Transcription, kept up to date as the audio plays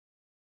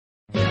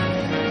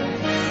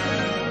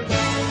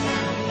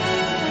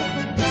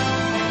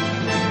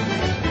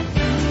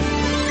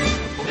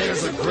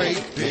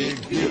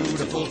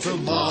beautiful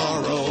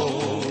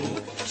tomorrow,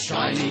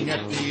 shining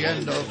at the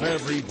end of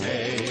every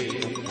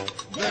day.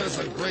 There's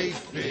a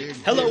great big...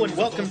 Hello and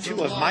welcome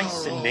to Of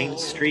Mice and Main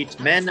Street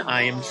Men.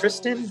 I am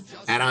Tristan.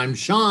 And I'm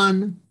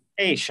Sean.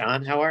 Hey,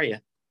 Sean, how are you?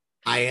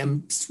 I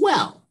am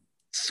swell.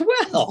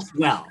 Swell.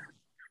 Swell.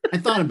 I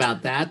thought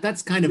about that.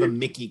 That's kind of a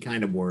Mickey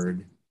kind of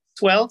word.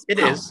 Swell, it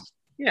is.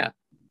 Yeah.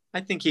 I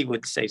think he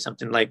would say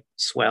something like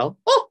swell.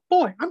 Oh,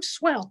 boy, I'm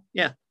swell.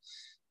 Yeah.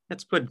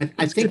 That's good.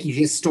 I think he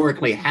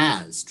historically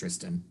has,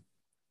 Tristan.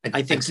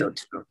 I think so,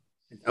 too.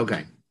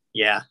 Okay.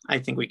 Yeah, I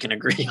think we can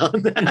agree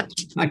on that.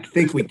 I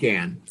think we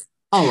can.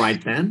 All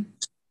right, then.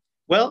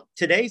 Well,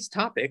 today's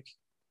topic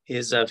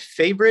is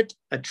favorite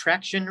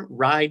attraction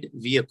ride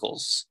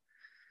vehicles.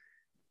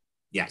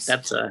 Yes.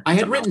 I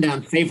had written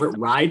down favorite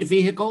ride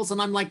vehicles,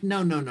 and I'm like,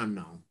 no.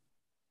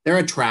 They're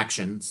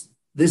attractions.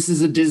 This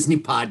is a Disney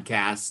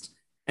podcast,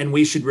 and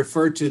we should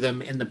refer to them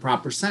in the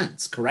proper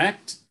sense,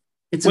 correct?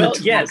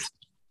 Yes.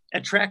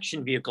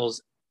 Attraction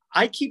vehicles.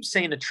 I keep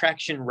saying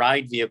attraction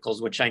ride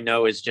vehicles, which I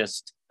know is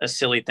just a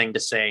silly thing to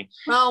say.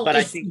 Well, but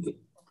I think...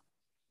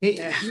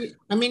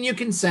 I mean, you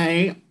can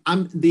say,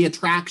 I'm the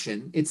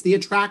attraction. It's the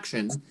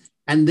attraction,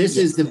 and this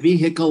is the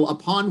vehicle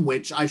upon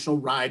which I shall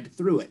ride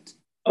through it.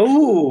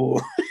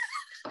 Oh,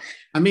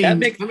 that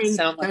makes it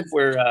sound like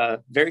we're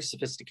very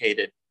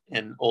sophisticated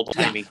and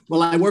old-timey. Yeah.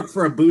 Well, I work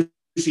for a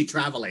bougie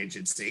travel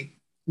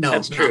agency. No,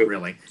 that's not true.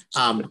 Really.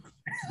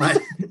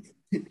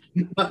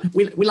 But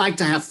we like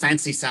to have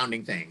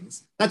fancy-sounding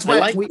things. That's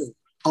why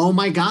oh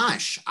my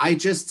gosh, I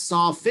just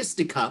saw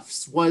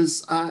fisticuffs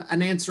was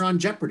an answer on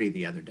Jeopardy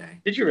the other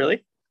day. Did you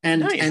really?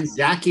 And nice. And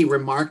Jackie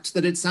remarked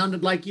that it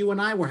sounded like you and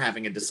I were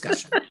having a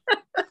discussion.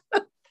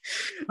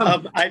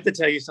 I have to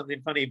tell you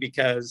something funny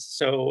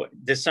because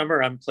this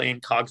summer I'm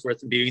playing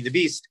Cogsworth and Beauty and the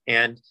Beast,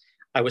 and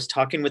I was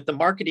talking with the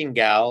marketing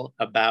gal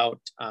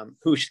about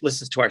who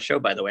listens to our show,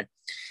 by the way.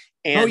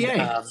 And, yay.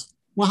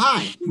 Well,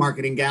 hi,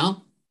 marketing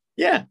gal.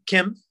 Yeah,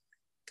 Kim.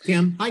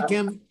 Hi,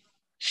 Kim.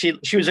 She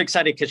was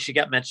excited because she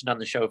got mentioned on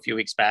the show a few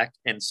weeks back,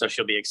 and so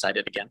she'll be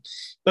excited again.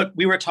 But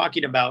we were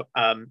talking about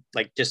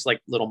just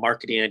little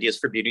marketing ideas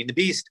for Beauty and the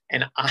Beast,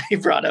 and I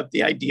brought up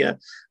the idea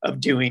of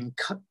doing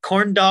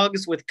corn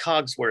dogs with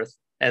Cogsworth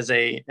as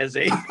a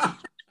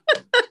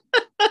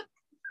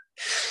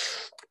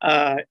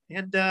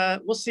and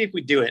we'll see if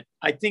we do it.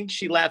 I think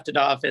she laughed it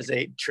off as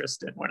a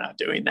Tristan. We're not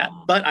doing that,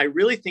 but I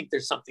really think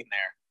there's something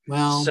there.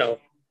 Well,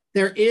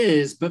 there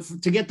is, but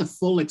to get the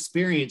full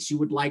experience, you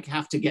would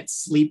have to get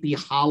Sleepy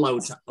Hollow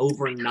to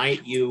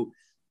overnight you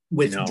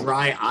with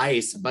dry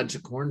ice, a bunch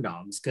of corn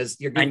dogs, because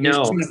you're going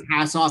to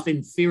pass off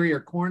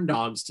inferior corn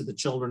dogs to the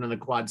children in the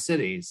Quad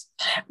Cities.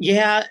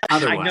 Yeah,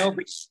 otherwise. I know,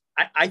 but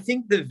I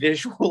think the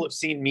visual of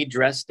seeing me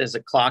dressed as a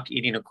clock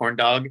eating a corn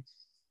dog,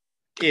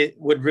 it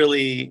would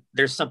really,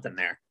 there's something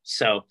there.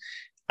 So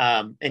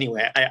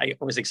anyway, I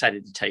was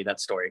excited to tell you that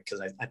story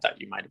because I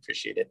thought you might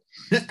appreciate it.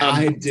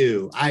 I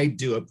do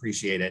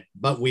appreciate it,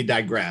 but we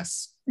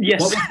digress. Yes.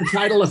 What was the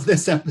title of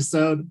this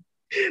episode?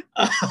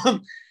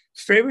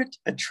 Favorite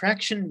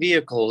attraction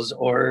vehicles,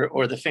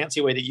 or the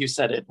fancy way that you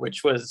said it,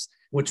 which was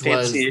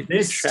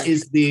this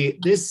is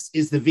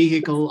the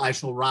vehicle I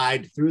shall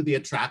ride through the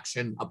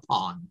attraction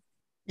upon.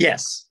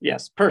 Yes,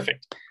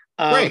 perfect.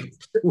 Great.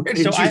 Where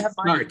did you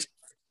start?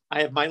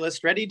 I have my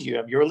list ready. Do you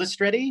have your list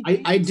ready?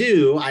 I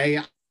do.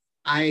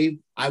 I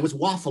was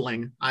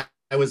waffling. I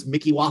was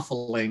Mickey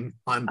waffling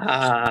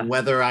on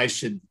whether I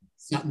should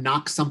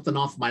knock something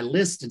off my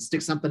list and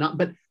stick something up.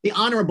 But the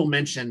honorable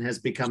mention has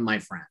become my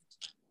friend.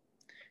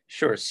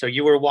 Sure. So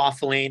you were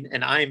waffling,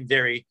 and I'm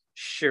very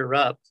sure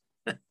up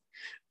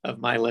of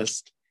my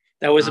list.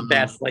 That was a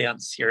bad play on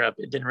syrup.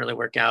 It didn't really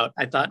work out.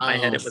 I thought in my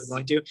head it was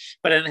going to,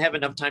 but I didn't have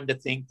enough time to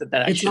think that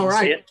I shouldn't all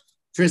right. say it.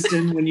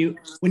 Tristan, when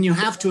you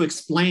have to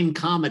explain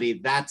comedy,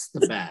 that's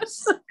the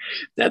best.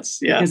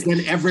 Because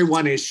then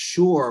everyone is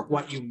sure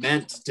what you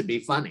meant to be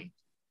funny.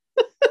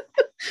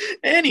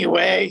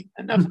 Anyway,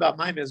 enough about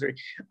my misery.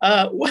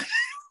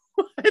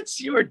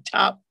 What's your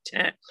top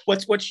 10?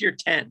 What's your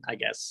 10? I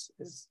guess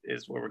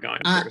is where we're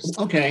going first.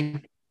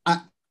 Okay,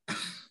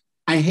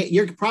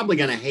 you're probably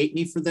going to hate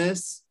me for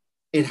this.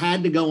 It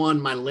had to go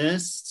on my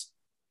list,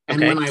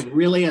 and when I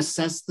really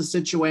assessed the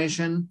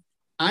situation,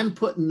 I'm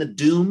putting the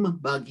Doom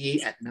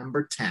Buggy at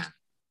number 10.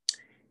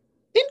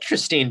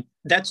 Interesting.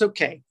 That's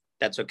okay.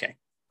 Okay.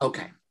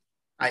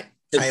 I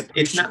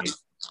appreciate it.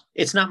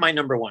 It's not my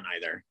number one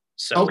either.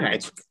 So okay.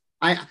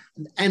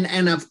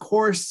 And of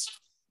course,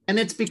 and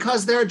it's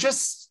because they're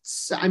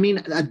just,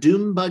 a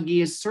Doom Buggy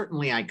is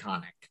certainly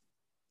iconic.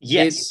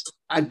 Yes.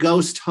 A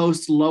ghost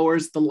host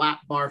lowers the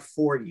lap bar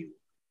for you.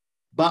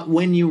 But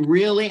when you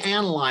really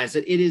analyze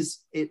it,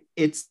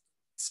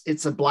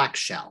 it's a black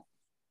shell.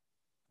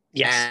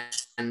 Yes.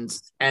 And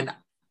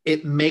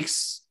it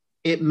makes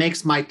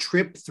my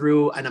trip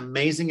through an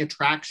amazing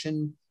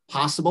attraction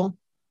possible,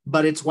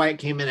 but it's why it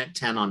came in at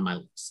 10 on my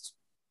list.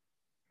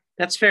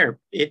 That's fair.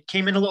 It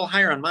came in a little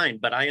higher on mine,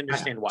 but I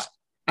understand why.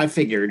 I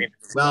figured.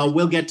 Well,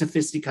 we'll get to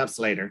fisticuffs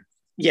later.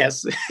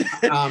 Yes.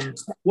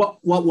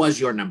 What was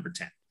your number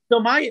 10? So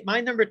my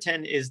number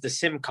 10 is the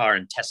sim car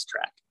and test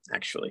track,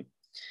 actually.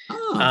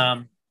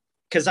 Oh.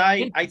 Because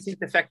I think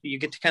the fact that you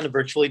get to kind of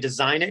virtually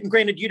design it, and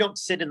granted, you don't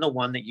sit in the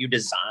one that you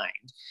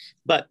designed,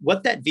 but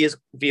what that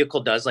vehicle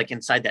does, like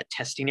inside that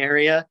testing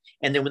area,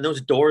 and then when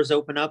those doors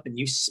open up and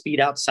you speed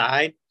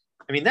outside,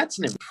 I mean, that's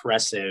an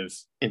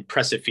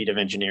impressive feat of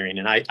engineering.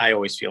 And I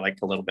always feel like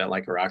a little bit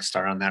like a rock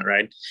star on that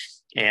ride.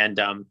 And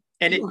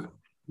you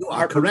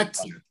are correct.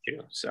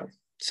 Too,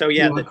 so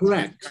yeah, you are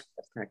correct.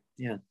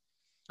 Yeah.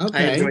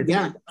 Okay.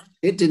 Yeah.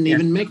 It didn't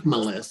even make my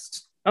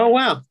list. Oh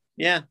wow.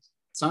 Yeah.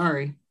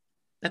 Sorry.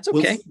 That's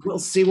okay. We'll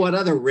see what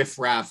other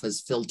riffraff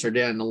has filtered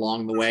in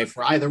along the way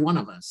for either one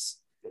of us.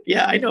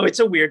 Yeah, I know it's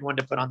a weird one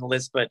to put on the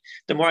list, but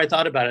the more I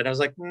thought about it, I was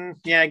like,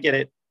 yeah, I get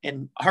it.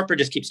 And Harper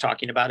just keeps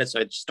talking about it, so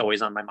it's just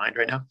always on my mind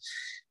right now.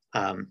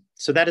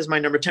 So that is my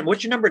number 10.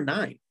 What's your number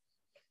 9?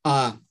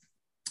 I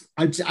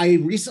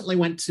recently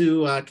went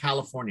to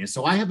California,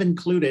 so I have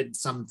included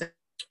some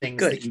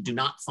things that you do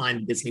not find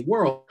in Disney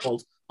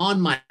World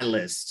on my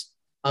list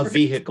of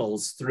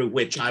vehicles through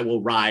which I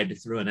will ride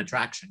through an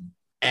attraction.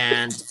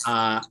 And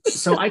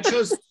so I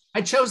chose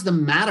the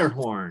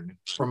Matterhorn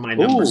for my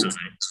number 9,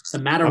 the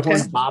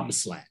Matterhorn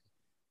bobsled,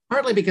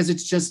 partly because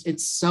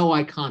it's so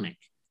iconic.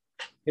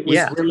 It was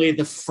really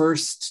the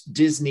first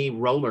Disney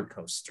roller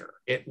coaster.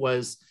 It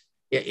was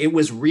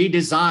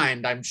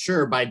redesigned, I'm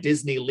sure, by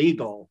Disney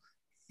Legal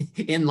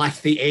in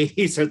like the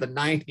 80s or the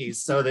 90s,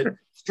 so that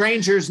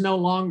strangers no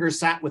longer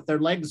sat with their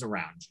legs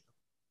around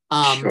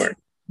you. Sure.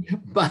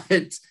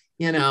 But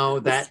you know,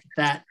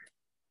 that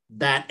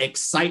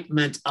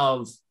excitement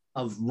of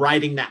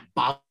riding that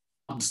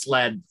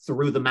bobsled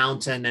through the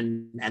mountain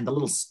and the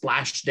little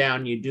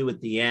splashdown you do at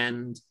the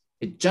end,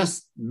 it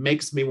just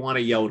makes me want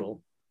to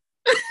yodel.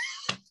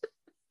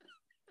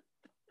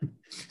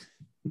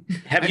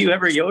 Have you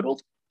ever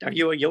yodeled? Are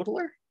you a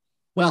yodeler?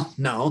 Well,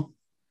 no.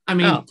 I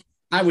mean,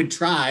 I would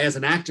try. As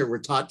an actor, we're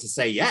taught to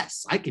say,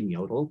 yes, I can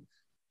yodel,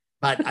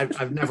 but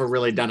I've never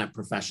really done it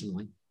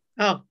professionally.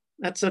 Oh,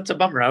 that's a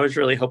bummer. I was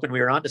really hoping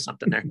we were onto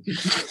something there.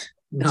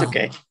 No, it's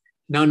okay.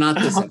 No, not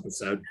this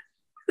episode.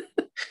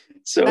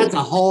 So that's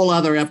a whole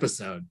other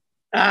episode.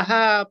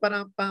 Hey.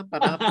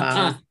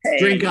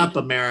 Drink up,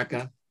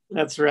 America.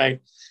 That's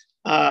right.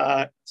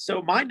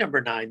 So my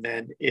number 9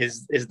 then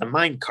is the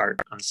mine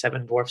cart on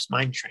Seven Dwarfs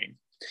Mine Train.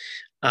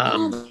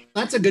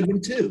 That's a good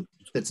one too.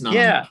 That's not.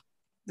 Yeah,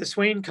 the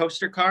swaying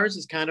coaster cars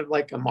is kind of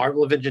like a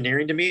marvel of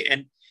engineering to me,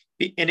 and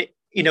it,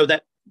 you know,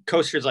 that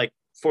coaster is like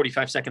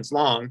 45 seconds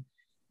long,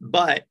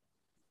 but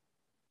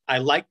I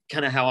like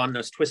kind of how on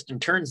those twists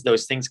and turns,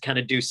 those things kind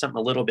of do something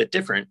a little bit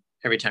different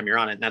every time you're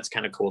on it, and that's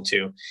kind of cool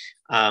too.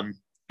 And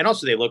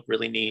also they look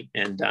really neat,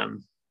 and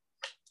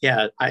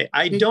yeah,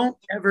 I don't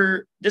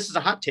ever, this is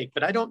a hot take,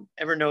 but I don't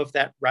ever know if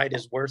that ride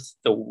is worth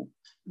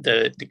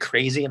the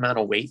crazy amount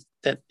of weight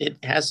that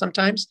it has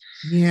sometimes.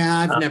 Yeah,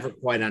 I've never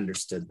quite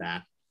understood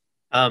that.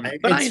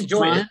 But I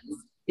enjoy it.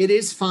 It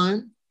is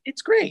fun.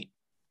 It's great.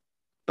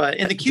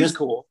 And the queue's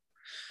cool.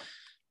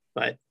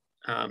 But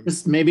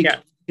just maybe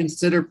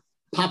consider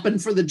popping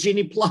for the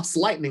Genie Plus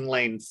Lightning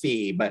Lane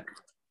fee, but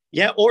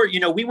yeah, or you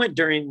know, we went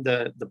during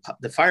the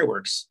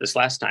fireworks this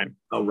last time.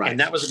 Oh, right. And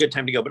that was a good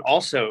time to go. But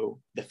also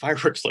the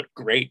fireworks look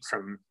great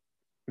from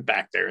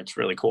back there. It's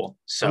really cool.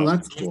 So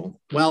that's cool.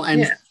 Well,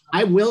 and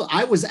I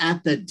was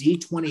at the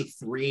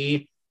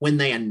D23 when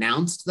they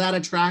announced that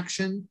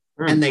attraction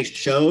and they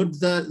showed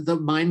the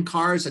mine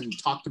cars and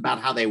talked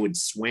about how they would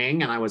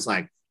swing. And I was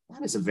like,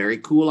 that is a very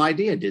cool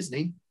idea,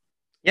 Disney.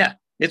 Yeah,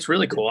 it's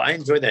really cool. I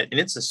enjoy that. And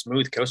it's a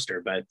smooth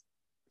coaster, but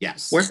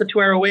yes. Where's the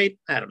 2 hour wait?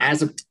 I don't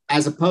know.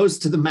 As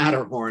opposed to the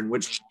Matterhorn,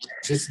 which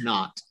is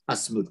not a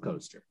smooth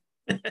coaster.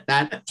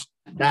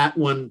 That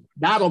one,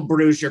 that'll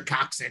bruise your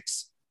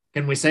coccyx.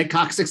 Can we say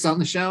coccyx on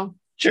the show?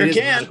 Sure it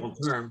can. Is a medical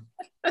term.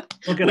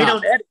 We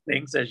don't edit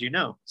things, as you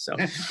know. So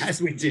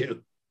as we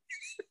do.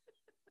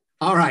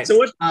 All right. So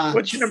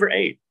what's your number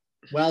 8?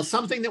 Well,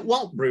 something that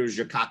won't bruise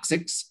your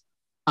coccyx.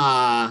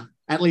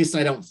 At least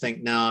I don't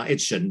think. No,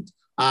 it shouldn't.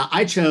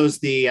 I chose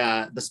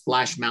the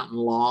Splash Mountain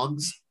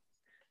logs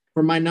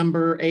for my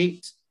number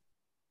 8.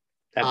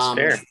 That's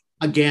fair.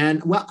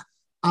 Again, well,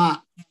 I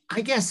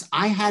guess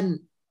I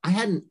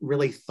hadn't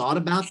really thought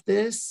about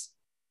this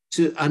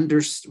to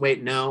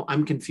wait, no,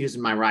 I'm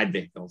confusing my ride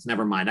vehicles.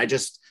 Never mind. I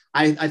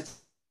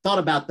thought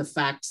about the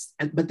facts,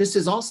 but this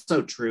is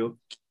also true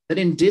that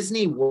in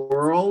Disney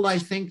World, I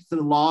think the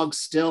log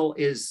still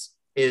is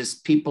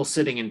people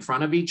sitting in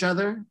front of each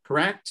other,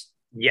 correct?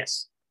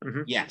 Yes.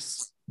 Mm-hmm.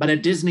 Yes. But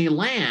at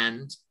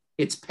Disneyland,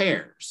 it's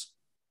pairs.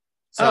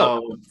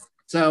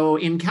 So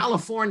in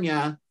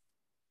California,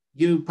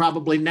 you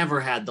probably never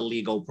had the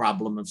legal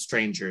problem of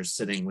strangers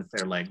sitting with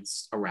their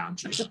legs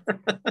around you.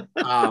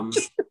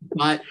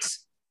 But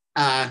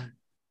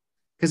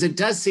because it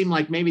does seem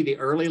like maybe the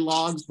early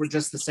logs were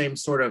just the same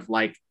sort of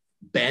like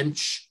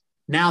bench.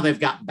 Now they've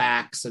got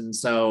backs, and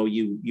so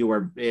you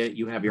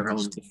have your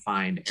own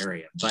defined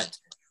area.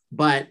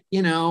 But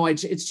you know,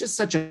 it's just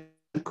such a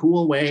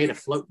cool way to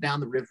float down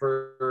the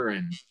river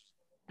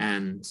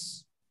and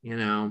you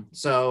know.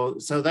 So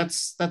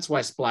that's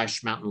why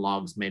Splash Mountain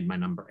Logs made my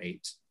number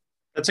 8.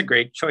 That's a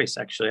great choice,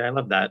 actually. I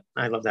love that.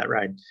 I love that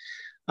ride.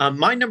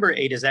 My number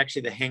 8 is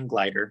actually the hang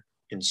glider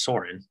in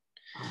Soarin'.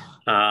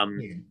 Yeah.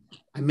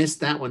 I missed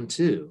that one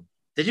too.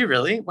 Did you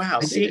really? Wow.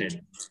 I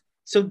did.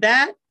 So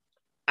that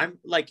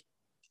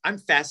I'm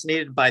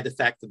fascinated by the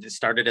fact that it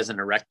started as an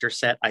erector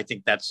set. I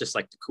think that's just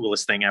like the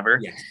coolest thing ever.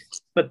 Yeah.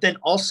 But then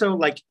also,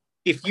 like,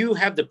 if you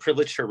have the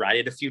privilege to ride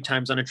it a few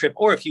times on a trip,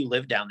 or if you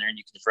live down there and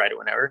you can just ride it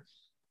whenever,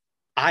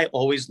 I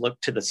always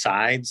look to the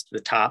sides, to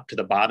the top, to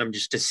the bottom,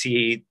 just to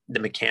see the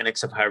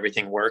mechanics of how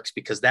everything works,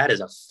 because that is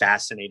a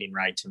fascinating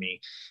ride to me.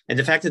 And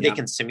the fact that they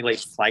can simulate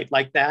flight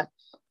like that,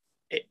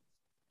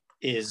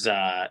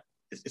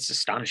 it's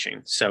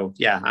astonishing. So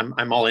yeah,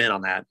 I'm all in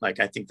on that. Like,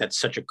 I think that's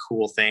such a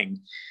cool thing.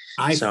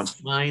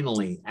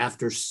 Finally,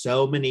 after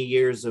so many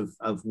years of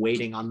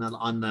waiting on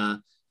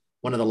the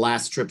one of the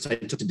last trips I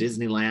took to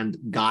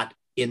Disneyland, got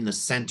in the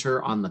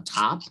center on the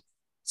top,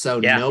 so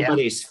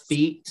nobody's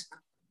feet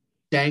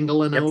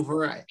dangling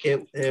over.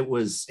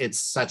 It's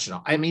such an,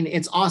 I mean,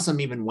 it's awesome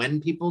even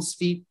when people's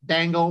feet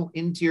dangle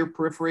into your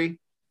periphery,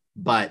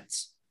 but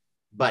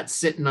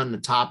sitting on the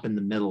top in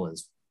the middle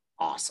is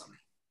awesome.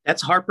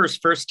 That's Harper's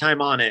first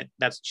time on it.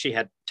 She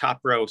had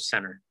top row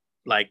center,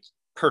 like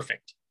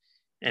perfect.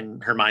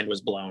 And her mind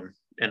was blown.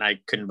 And I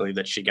couldn't believe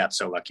that she got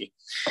so lucky.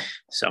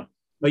 So,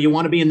 well, you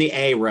want to be in the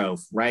A row,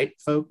 right,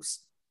 folks?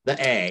 The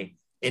A.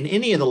 In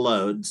any of the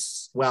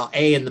loads, well,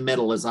 A in the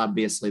middle is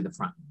obviously the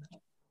front and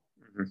middle.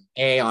 Mm-hmm.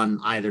 A on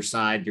either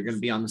side, you're going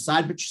to be on the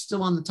side, but you're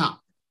still on the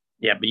top.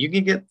 Yeah, but you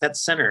can get that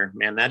center,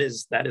 man. That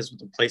is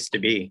the place to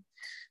be,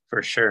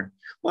 for sure.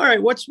 Well, all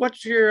right,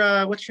 what's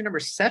your number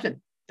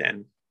 7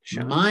 then,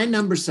 Sean? My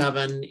number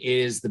 7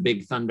 is the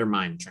Big Thunder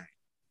Mine Train.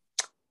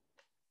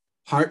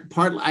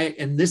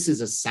 And this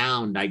is a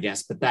sound, I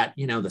guess, but that,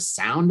 you know, the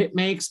sound it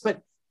makes, but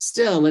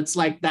still, it's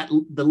like that,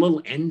 the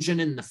little engine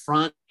in the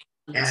front,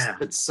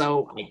 that's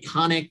so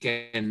iconic,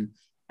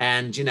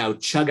 and you know,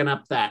 chugging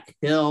up that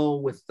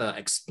hill with the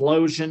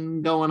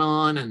explosion going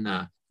on,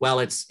 and well,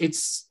 it's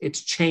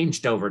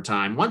changed over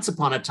time. Once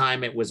upon a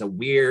time, it was a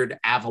weird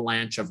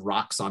avalanche of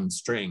rocks on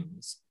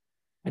strings.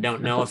 I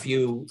don't know if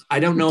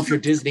your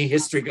Disney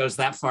history goes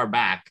that far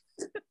back.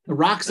 The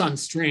rocks on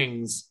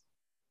strings,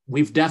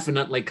 we've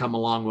definitely come a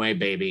long way,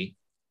 baby.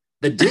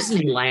 The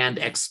Disneyland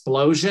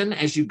explosion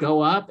as you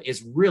go up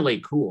is really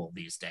cool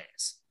these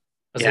days,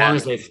 as long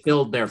as they've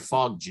filled their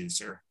fog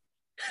juicer.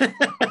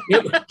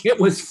 It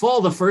was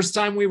full the first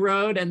time we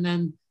rode, and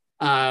then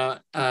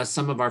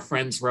some of our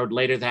friends rode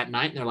later that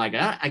night, and they're like,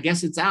 I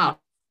guess it's out.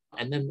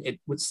 And then it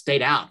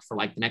stayed out for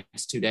like the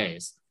next 2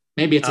 days.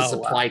 Maybe it's a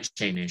supply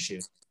chain issue.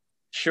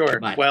 Sure.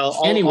 But well,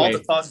 all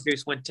the fog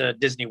juice went to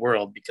Disney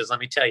World, because let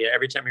me tell you,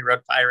 every time we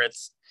rode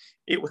Pirates,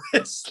 it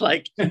was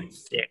like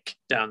thick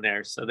down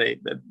there. So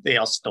they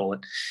all stole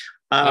it.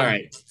 All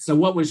right. So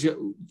what was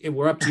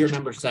we're up to your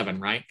number 7,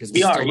 right? Because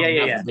we are.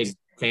 Yeah. Big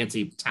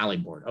fancy tally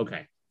board.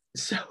 Okay.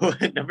 So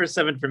number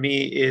 7 for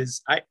me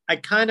is, I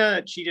kind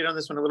of cheated on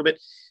this one a little bit,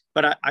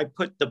 but I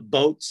put the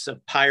boats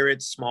of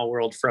Pirates, Small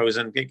World,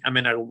 Frozen. I'm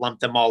going to lump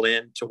them all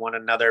in to one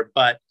another,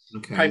 but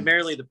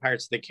primarily the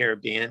Pirates of the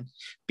Caribbean,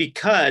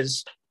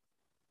 because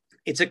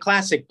it's a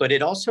classic, but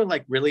it also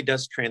like really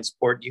does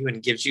transport you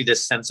and gives you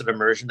this sense of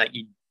immersion that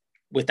you,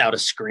 without a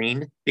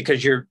screen,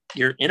 because you're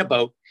in a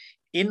boat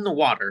in the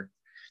water,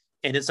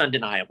 and it's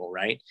undeniable,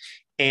 right?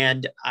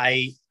 And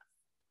I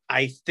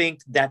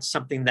think that's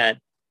something that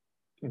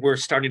we're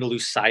starting to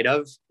lose sight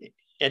of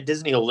at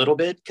Disney a little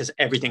bit, because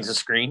everything's a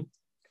screen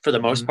for the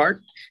most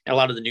part, and a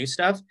lot of the new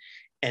stuff,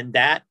 and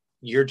that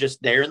you're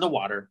just there in the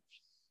water,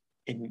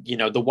 and you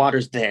know the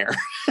water's there,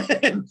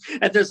 and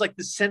there's like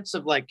the sense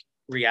of like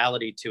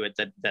reality to it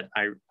that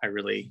I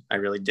really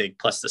dig.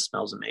 Plus the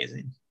smell's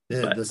amazing.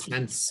 The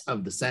sense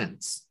of the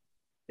sense.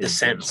 The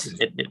sense,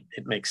 it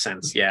makes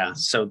sense. Yeah.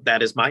 So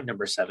that is my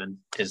number 7,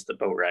 is the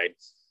boat ride,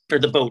 or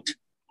the boat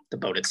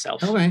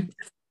itself. Okay.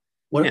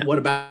 What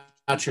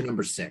about your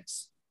number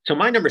 6? So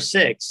my number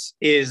 6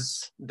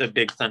 is the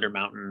Big Thunder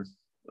Mountain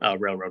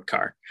railroad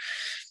car.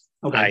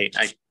 Okay.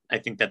 I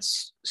think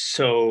that's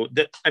so.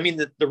 The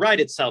ride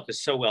itself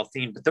is so well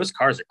themed, but those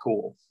cars are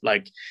cool.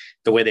 Like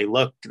the way they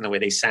look and the way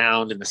they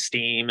sound and the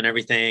steam and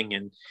everything.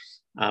 And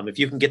if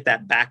you can get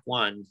that back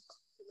one,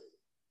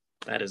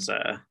 that's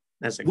a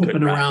whipping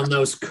good ride. Around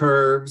those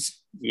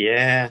curves.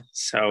 Yeah.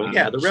 So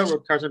the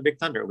railroad cars on Big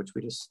Thunder, which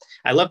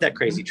I love that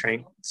crazy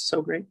train. It's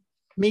so great.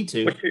 Me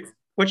too.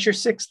 What's your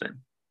 6 then?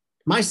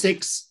 My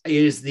 6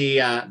 is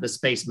the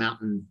Space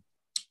Mountain.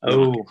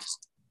 Oh.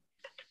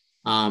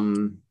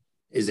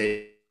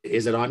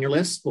 Is it on your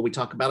list? Will we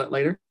talk about it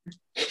later?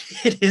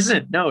 It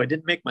isn't. No, it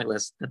didn't make my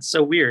list. That's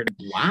so weird.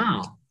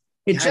 Wow.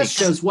 It just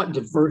shows what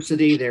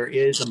diversity there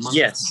is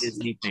amongst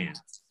Disney fans.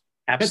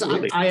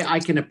 Absolutely. I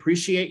can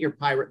appreciate your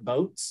pirate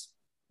boats.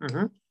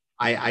 Mm-hmm.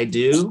 I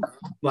do,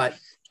 but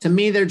to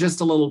me, they're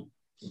just a little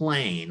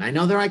plain. I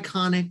know they're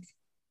iconic.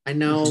 I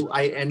know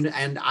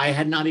and I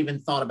had not even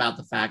thought about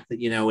the fact that,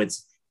 you know,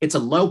 it's a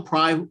low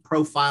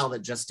profile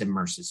that just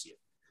immerses you.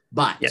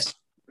 But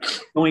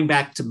going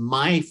back to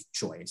my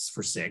choice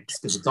for 6,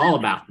 because it's all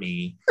about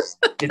me,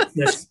 it's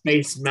the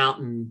Space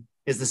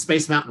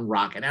Mountain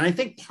rocket. And I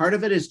think part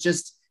of it is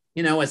just,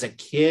 as a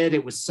kid,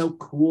 it was so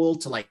cool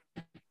to like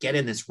get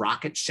in this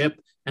rocket ship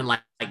and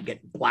like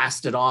get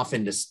blasted off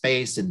into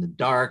space in the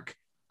dark.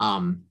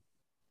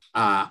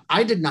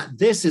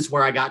 This is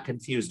where I got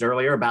confused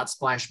earlier about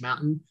Splash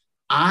Mountain.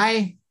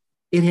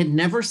 It had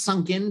never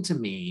sunk into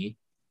me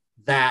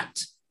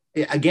that,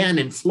 again,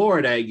 in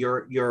Florida,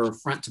 you're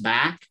front to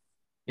back,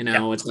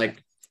 It's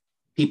like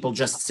people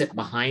just sit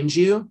behind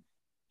you.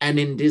 And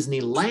in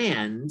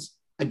Disneyland,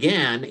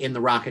 again, in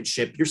the rocket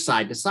ship, you're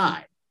side to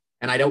side.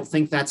 And I don't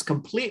think that's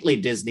completely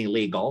Disney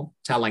legal,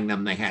 telling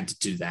them they had to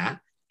do that.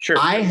 Sure.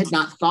 I had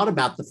not thought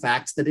about the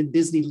fact that in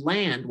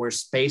Disneyland, where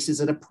space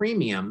is at a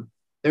premium,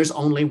 there's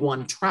only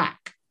one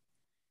track.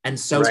 And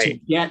so to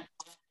get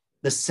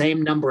the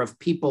same number of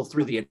people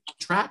through the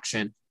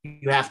attraction,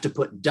 you have to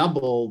put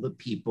double the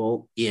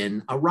people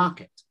in a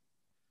rocket.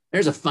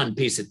 There's a fun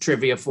piece of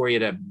trivia for you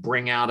to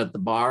bring out at the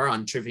bar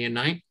on trivia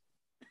night.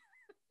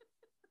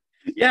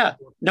 Yeah.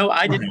 No,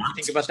 I didn't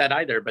think about that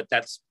either, but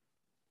that's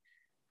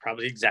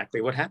probably exactly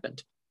what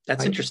happened.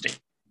 That's interesting.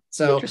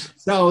 So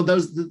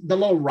those the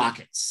little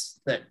rockets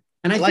that,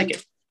 and I like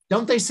it.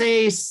 Don't they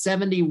say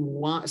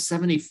 71,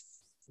 70?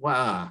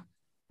 Wow,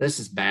 this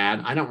is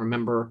bad. I don't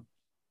remember.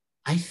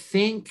 I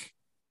think,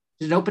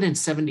 did it open in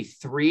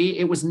 73?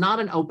 It was not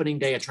an opening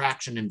day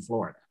attraction in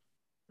Florida.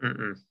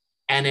 Mm-mm.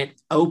 And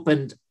it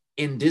opened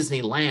in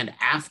Disneyland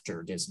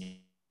after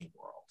Disney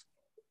World.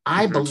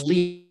 I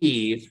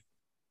believe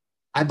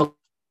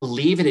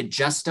it had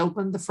just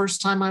opened the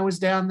first time I was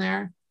down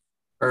there.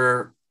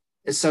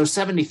 So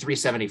 73,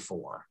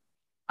 74.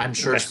 I'm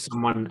sure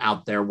someone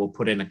out there will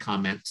put in a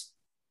comment.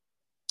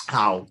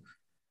 How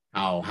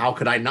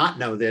could I not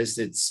know this?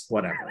 It's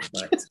whatever.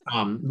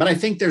 But I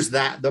think there's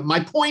that.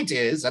 My point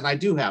is, and I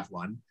do have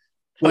one,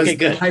 was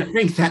that I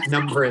think that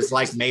number is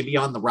like maybe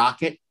on the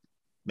rocket.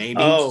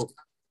 Maybe. Oh,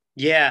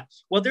 yeah.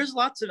 Well, there's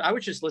lots of. I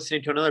was just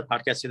listening to another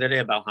podcast the other day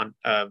about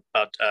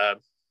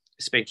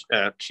Space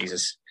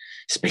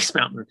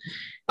Mountain,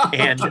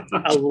 and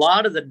a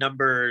lot of the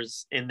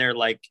numbers in there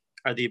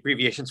are the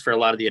abbreviations for a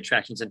lot of the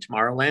attractions in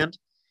Tomorrowland.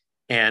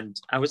 And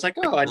I was like,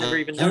 oh, I never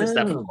even noticed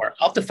that before.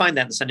 I'll have to find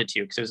that and send it to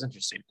you because it was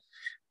interesting.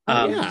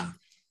 Yeah.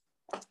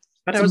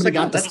 But I was like,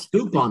 got the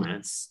scoop on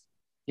us.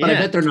 But I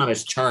bet they're not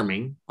as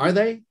charming, are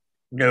they?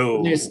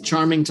 No. They're as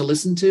charming to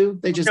listen to.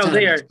 They just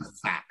they are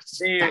facts.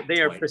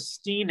 They are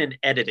pristine and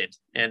edited,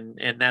 and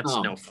that's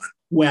no fun.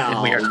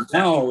 Well,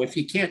 no, if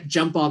you can't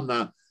jump on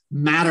the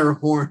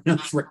Matterhorn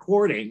of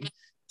recording,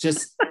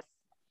 just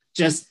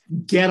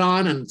get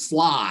on and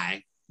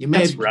fly.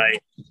 That's right.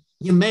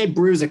 You may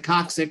bruise a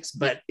coccyx,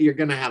 but you're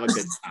going to have a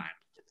good time.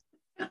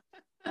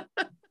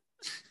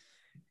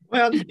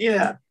 Well,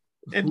 yeah.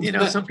 And,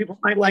 some people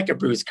might like a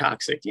bruised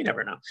coccyx. You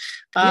never know.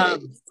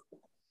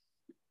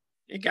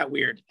 It got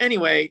weird.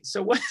 Anyway,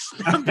 so what's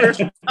number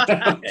 5?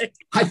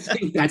 I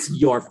think that's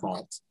your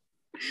fault.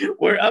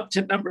 We're up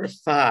to number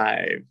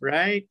 5,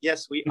 right?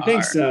 Yes, we are. I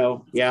think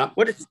so, yeah.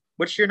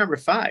 What's your number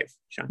 5,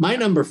 Sean? My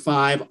number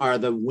 5 are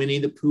the Winnie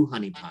the Pooh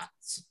honey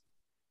pots.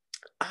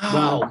 Oh,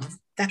 well,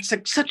 that's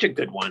such a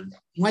good one.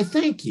 Why,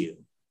 thank you.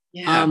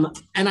 Yeah.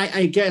 And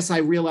I guess I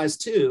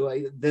realized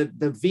too,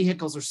 the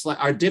vehicles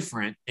are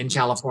different in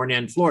California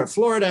and Florida.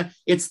 Florida,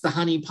 it's the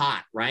honey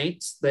pot,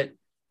 right?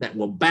 That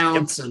will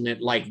bounce and it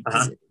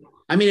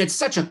I mean, it's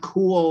such a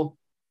cool,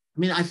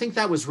 I think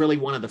that was really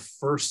one of the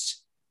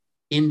first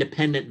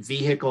independent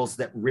vehicles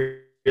that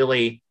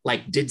really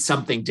did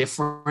something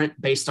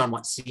different based on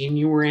what scene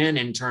you were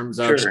in terms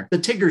of the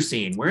Tigger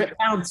scene where it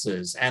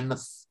bounces and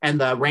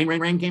the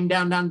rain came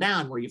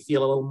down where you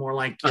feel a little more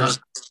like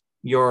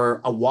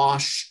you're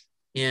awash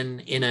in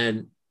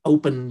an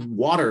open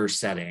water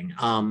setting.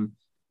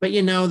 But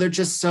they're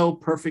just so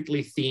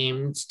perfectly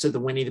themed to the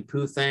Winnie the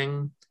Pooh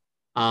thing.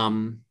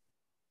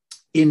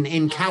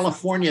 In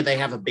California, they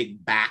have a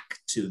big back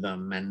to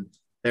them and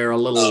they're a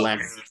little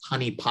less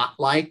honey pot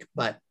like,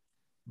 but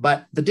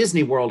the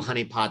Disney World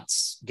honey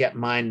pots get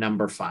my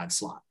number 5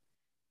 slot.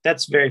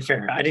 That's very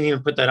fair. I didn't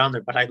even put that on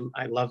there, but I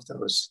love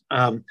those.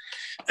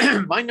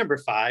 My number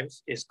 5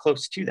 is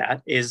close to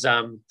that, is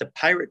the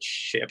pirate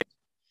ship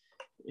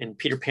in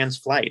Peter Pan's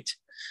Flight.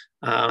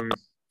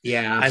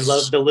 Yeah. I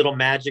love the little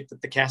magic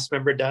that the cast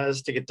member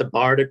does to get the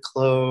bar to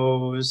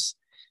close.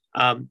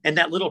 And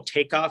that little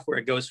takeoff where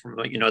it goes from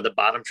the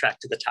bottom track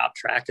to the top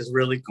track is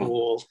really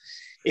cool.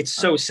 It's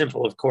so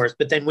simple, of course,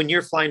 but then when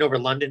you're flying over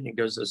London, it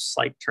goes those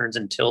slight turns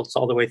and tilts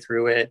all the way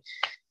through it.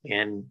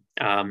 And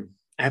I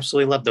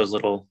absolutely love those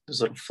little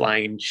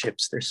flying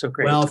ships. They're so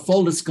great. Well,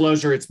 full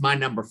disclosure, it's my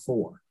number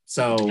 4.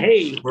 So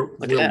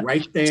we're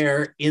right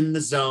there in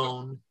the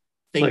zone.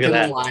 Thinking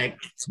alike.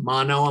 It's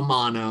mano a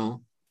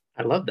mano.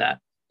 I love that.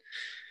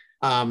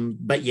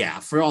 But yeah,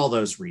 for all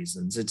those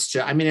reasons, it's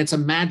just, it's a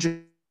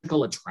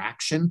magical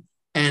attraction.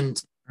 And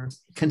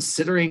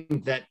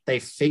considering that they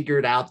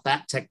figured out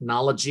that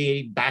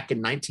technology back in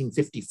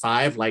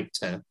 1955,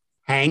 to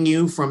hang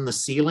you from the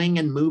ceiling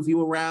and move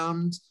you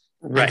around,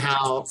 and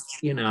how,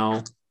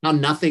 how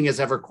nothing has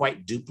ever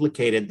quite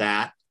duplicated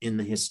that in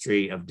the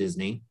history of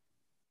Disney.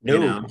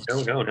 No.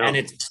 And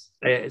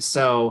it's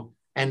so,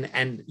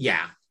 and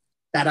yeah,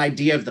 that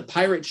idea of the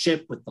pirate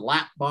ship with the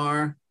lap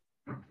bar,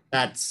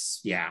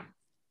 that's, yeah.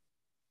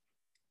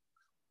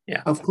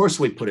 Of course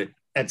we put it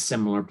at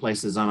similar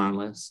places on our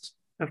list.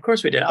 Of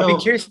course we did. I'll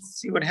be curious to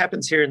see what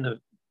happens here in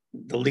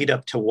the lead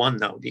up to 1,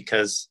 though,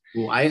 because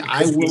I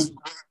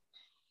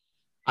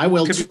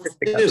will too.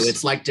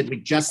 It's like, did we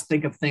just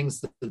think of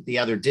things that the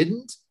other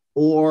didn't,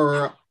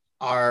 or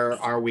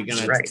are we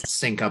going to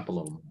sync up a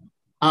little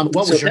more?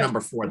 What was your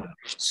number 4 then?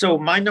 So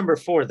my number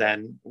 4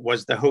 then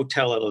was the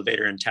hotel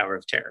elevator in Tower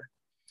of Terror.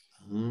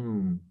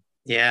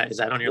 Yeah, is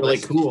that on your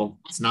list? Really cool.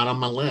 It's not on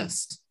my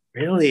list.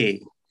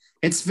 Really?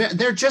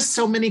 There are just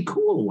so many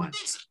cool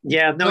ones.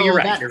 Yeah, no, you're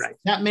right. You're right.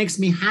 That makes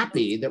me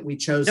happy that we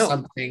chose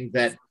something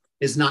that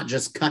is not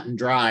just cut and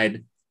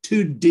dried.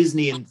 2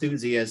 Disney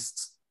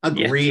enthusiasts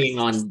agreeing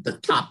on the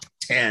top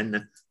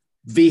 10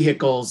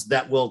 vehicles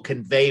that will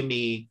convey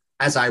me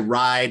as I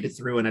ride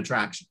through an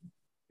attraction.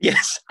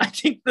 Yes, I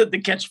think that the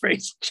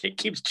catchphrase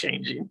keeps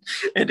changing,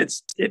 and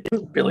it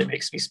really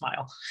makes me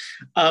smile.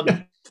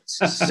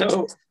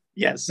 So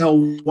yes.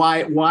 So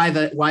why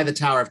the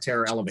Tower of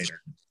Terror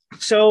elevator?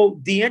 So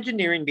the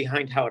engineering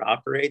behind how it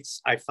operates,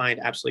 I find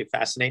absolutely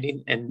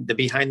fascinating, and the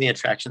behind the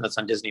attraction that's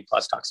on Disney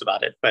Plus talks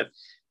about it. But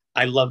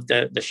I love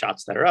the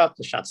shots that are up,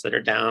 the shots that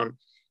are down.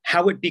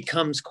 How it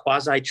becomes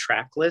quasi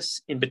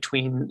trackless in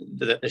between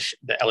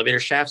the elevator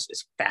shafts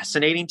is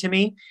fascinating to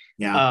me.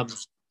 Yeah.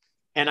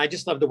 And I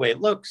just love the way it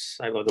looks.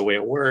 I love the way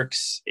it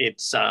works.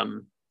 It's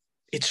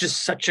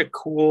just such a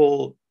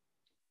cool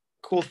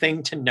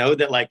thing to know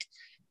that, like,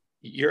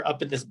 you're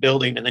up in this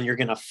building and then you're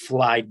gonna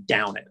fly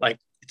down it. Like,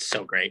 it's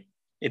so great.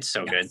 It's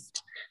so good.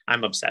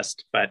 I'm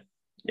obsessed. But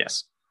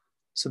yes.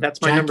 So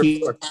that's my number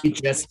 4.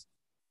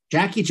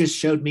 Jackie just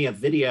showed me a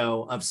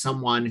video of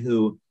someone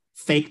who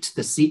faked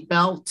the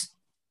seatbelt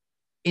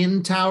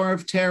in Tower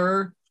of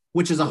Terror,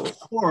 which is a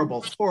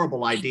horrible,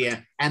 horrible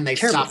idea. And they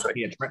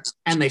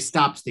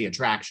stopped the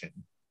attraction.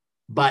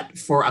 But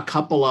for a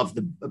couple of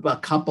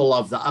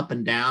the up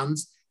and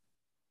downs,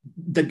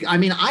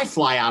 I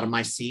fly out of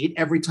my seat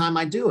every time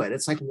I do it.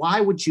 It's like,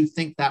 why would you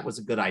think that was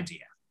a good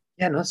idea?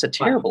 Yeah, no, that's a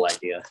terrible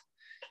idea.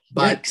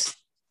 But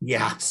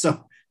yeah,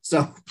 so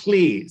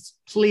please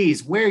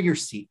wear your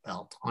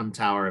seatbelt on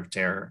Tower of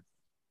Terror.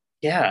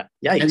 Yeah,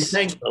 it's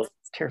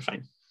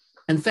terrifying.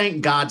 And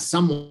thank God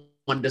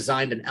someone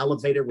designed an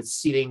elevator with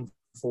seating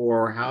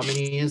for, how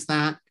many is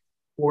that?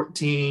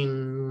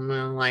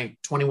 14, like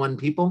 21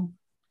 people?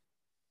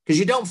 Because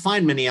you don't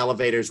find many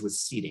elevators with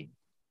seating.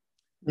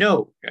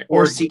 No,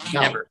 or seat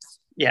never.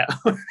 Yeah,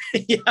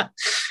 yeah.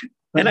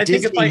 But and I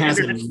Disney think if I has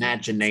entered an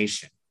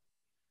imagination.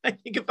 I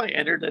think if I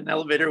entered an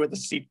elevator with a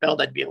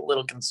seatbelt, I'd be a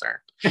little concerned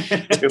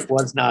if it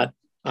was not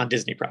on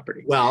Disney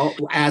property. Well,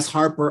 as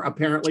Harper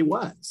apparently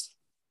was.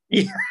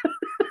 Yeah.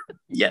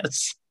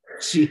 Yes.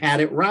 She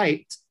had it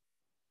right.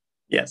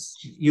 Yes.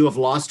 You have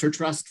lost her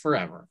trust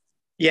forever.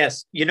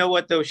 Yes. You know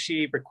what, though?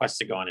 She requests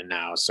to go on it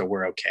now, so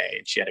we're okay.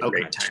 And she had a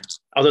great time.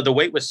 Although the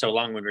wait was so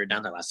long when we were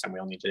down there last time, we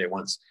only did it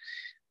once.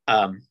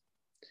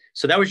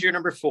 So that was your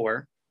number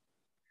 4.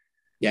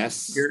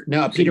 Yes.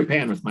 Peter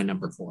Pan was my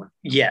number 4.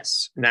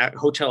 Yes. And that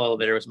hotel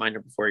elevator was my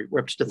number 4. We're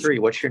up to 3.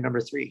 What's your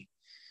number 3?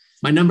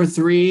 My number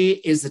 3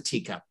 is a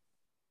teacup.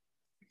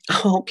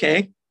 Oh,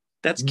 okay.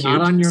 That's cute.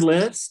 Not on your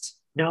list?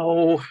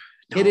 No.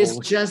 It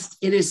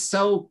is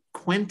so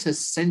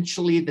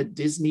quintessentially the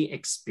Disney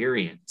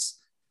experience.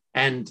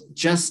 And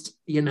just,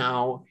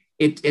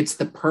 it's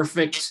the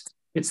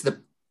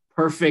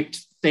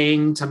perfect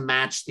thing to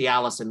match the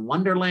Alice in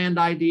Wonderland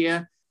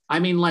idea. I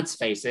mean, let's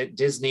face it,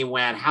 Disney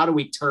went, how do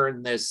we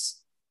turn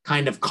this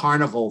kind of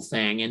carnival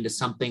thing into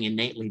something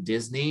innately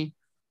Disney?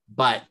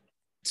 But,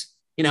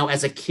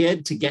 as a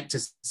kid, to get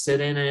to sit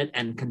in it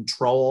and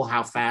control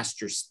how fast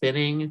you're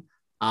spinning,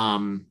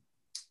 they're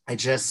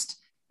just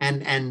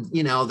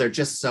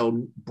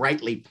so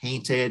brightly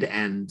painted,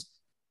 and,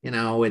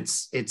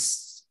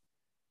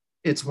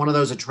 it's one of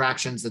those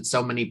attractions that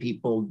so many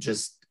people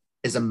just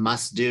is a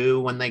must do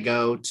when they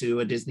go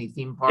to a Disney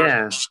theme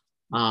park.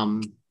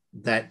 Yeah.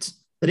 That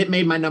it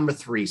made my number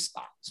 3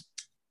 spot.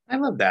 I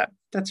love that.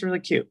 That's really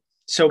cute.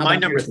 So my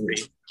number 3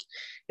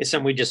 is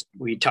something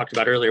we talked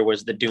about earlier,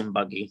 was the Doom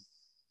Buggy.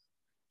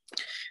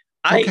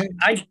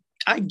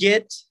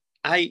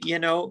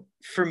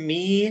 For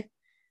me,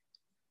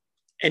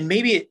 and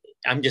maybe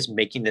I'm just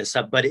making this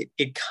up, but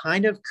it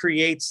kind of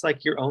creates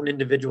like your own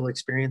individual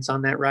experience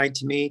on that ride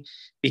to me,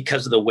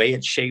 because of the way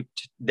it's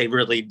shaped. They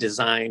really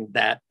designed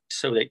that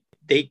so that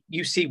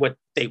you see what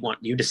they want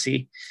you to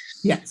see.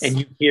 Yes. And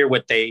you hear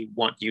what they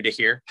want you to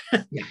hear.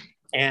 Yeah.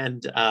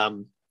 And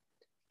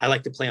I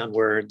like to play on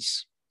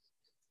words,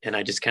 and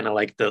I just kind of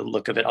like the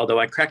look of it. Although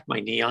I cracked my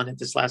knee on it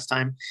this last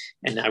time,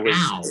 and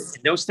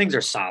those things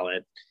are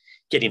solid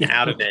getting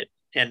out of it.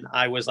 And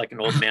I was like an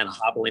old man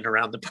hobbling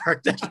around the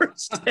park that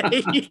first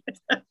day.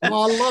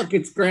 Oh, look,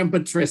 it's Grandpa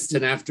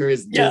Tristan after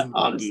his Doom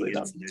honestly,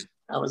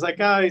 I was like,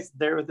 oh, he's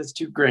there with his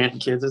 2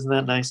 grandkids. Isn't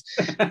that nice?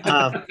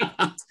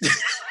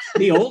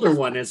 The older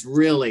one is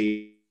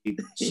really,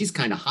 she's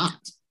kind of hot.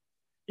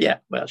 Yeah,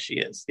 well, she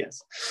is.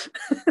 Yes.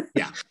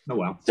 Yeah. Oh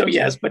well. So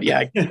yes, but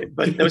yeah,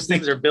 but those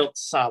things are built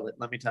solid.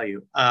 Let me tell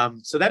you.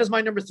 So that is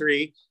my number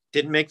 3.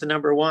 Didn't make the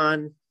number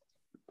 1.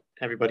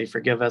 Everybody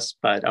forgive us.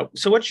 But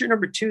so what's your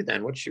number 2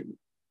 then? What's your?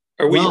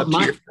 Are we up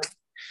to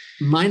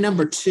my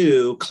number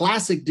 2,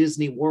 classic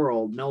Disney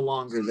World, no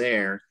longer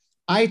there.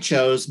 I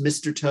chose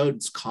Mr.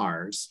 Toad's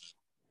Cars.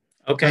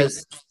 Okay.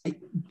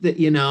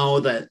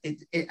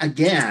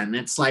 Again,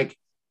 it's like,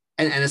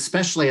 and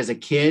especially as a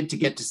kid, to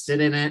get to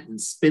sit in it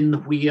and spin the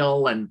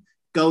wheel and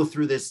go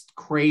through this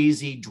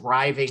crazy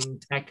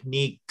driving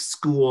technique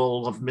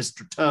school of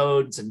Mr.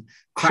 Toad's and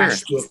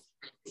crash through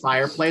a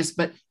fireplace.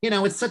 But,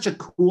 it's such a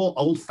cool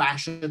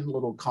old-fashioned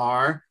little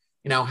car.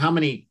 How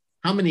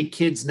many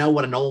kids know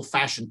what an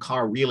old-fashioned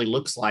car really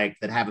looks like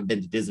that haven't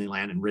been to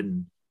Disneyland and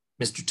ridden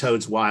Mr.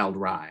 Toad's Wild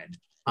Ride?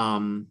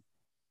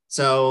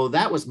 So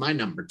that was my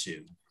number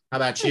 2. How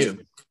about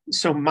you?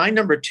 So my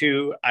number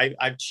 2,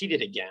 I've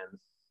cheated again,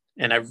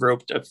 and I've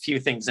roped a few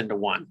things into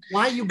one.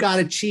 Why you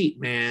gotta cheat,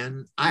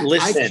 man? I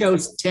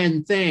chose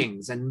 10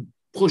 things and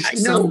pushed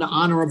some to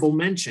honorable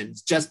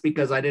mentions just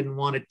because I didn't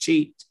want to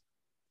cheat.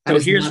 That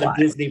so here's not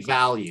a Disney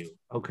value.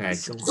 Okay.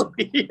 So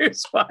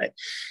here's why.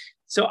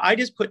 So I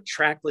just put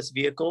trackless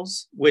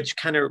vehicles, which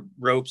kind of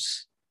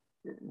ropes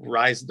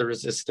Rise of the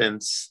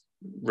Resistance,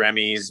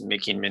 Remy's,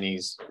 Mickey and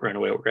Minnie's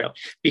Runaway Rail,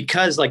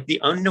 because like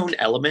the unknown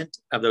element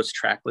of those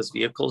trackless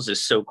vehicles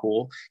is so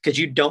cool because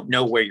you don't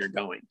know where you're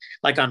going.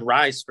 Like on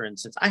Rise, for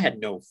instance, I had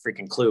no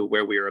freaking clue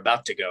where we were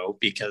about to go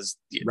because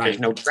there's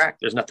no track,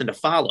 there's nothing to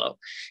follow.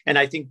 And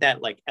I think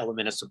that like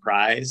element of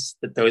surprise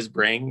that those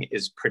bring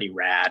is pretty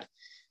rad.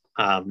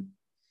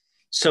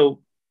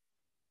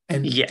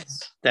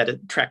 Yes,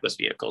 that trackless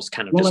vehicles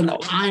kind of. Well,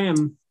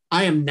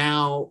 I am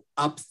now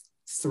up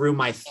through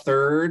my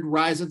 3rd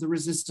Rise of the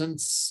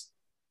Resistance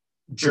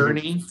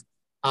journey.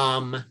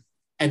 And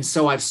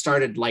so I've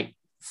started like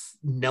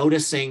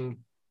noticing,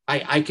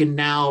 I can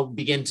now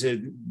begin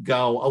to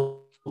go,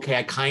 oh, okay,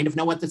 I kind of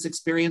know what this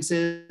experience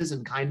is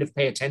and kind of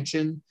pay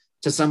attention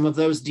to some of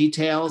those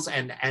details.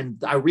 And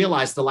I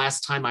realized the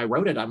last time I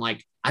wrote it, I'm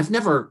like, I've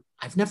never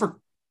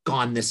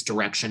gone this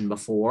direction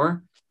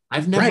before.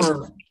 I've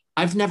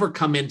never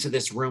come into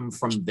this room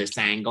from this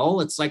angle.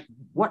 It's like,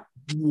 what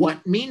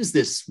means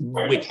this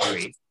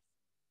witchery?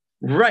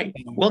 Right.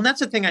 Well, and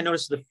that's the thing I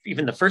noticed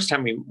even the first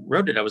time we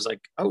wrote it, I was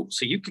like, oh,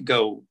 so you could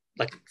go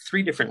like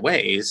 3 different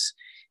ways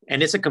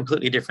and it's a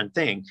completely different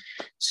thing.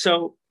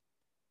 So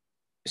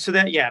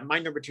that, yeah, my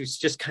number 2 is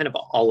just kind of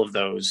all of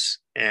those.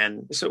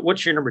 And so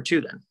what's your number 2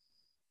 then?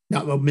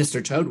 No, well,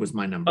 Mr. Toad was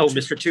my number 2.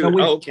 Mr. Toad.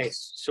 Oh, okay.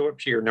 So up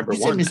to your number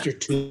 1. Mr.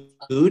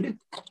 Toad?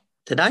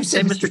 Did I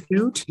say Mr.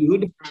 Toad?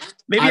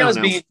 Maybe I was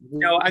being,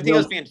 I think I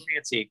was being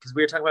fancy because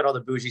we were talking about all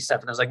the bougie stuff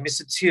and I was like,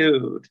 Mr.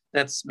 Toad.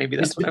 That's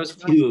what I was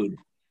doing.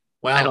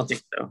 Well, I don't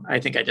think so. I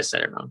think I just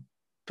said it wrong.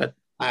 But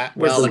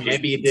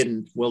maybe you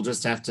didn't. We'll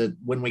just have to,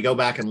 when we go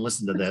back and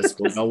listen to this,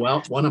 we'll go,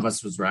 well, one of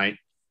us was right.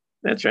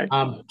 That's right.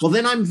 Well,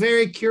 then I'm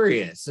very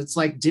curious. It's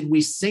like, did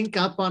we sync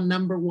up on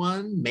number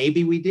 1?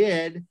 Maybe we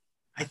did.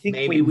 I think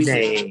maybe we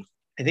may.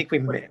 I think we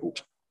may.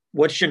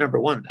 What's your number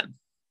 1 then?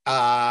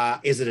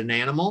 Is it an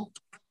animal?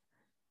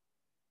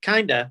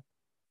 Kinda.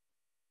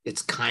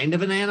 It's kind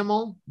of an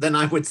animal? Then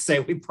I would say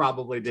we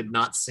probably did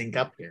not sync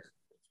up here.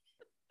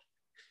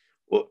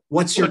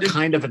 What's your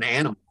kind of an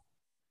animal?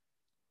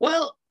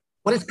 Well,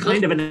 what is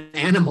kind of an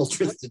animal,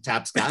 Tristan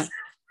Tapscott?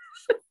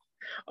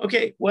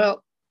 Okay,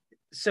 well,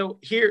 so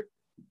here,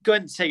 go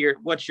ahead and say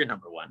what's your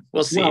number 1?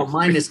 We'll see. Well,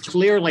 mine is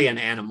clearly an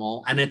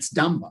animal, and it's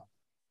Dumbo.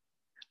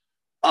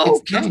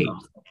 Okay. Dumbo.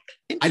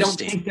 I don't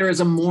think there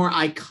is a more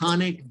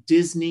iconic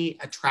Disney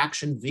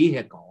attraction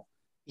vehicle.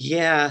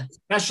 Yeah.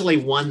 Especially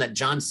one that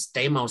John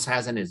Stamos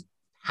has in his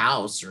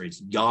house or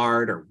his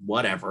yard or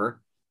whatever.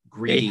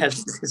 Greedy, he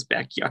has his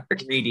backyard.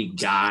 Greedy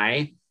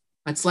guy.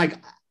 It's like,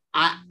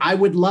 I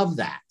would love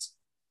that.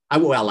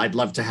 I'd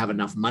love to have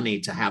enough money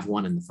to have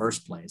one in the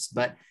first place.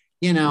 But,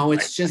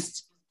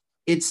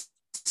 it's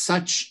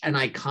such an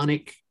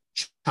iconic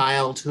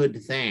childhood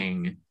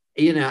thing,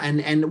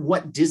 and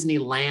what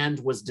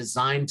Disneyland was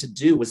designed to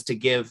do was to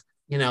give,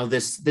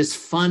 this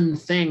fun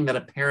thing that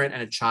a parent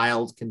and a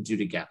child can do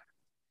together.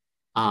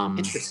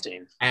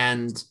 Interesting.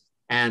 And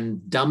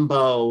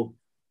Dumbo,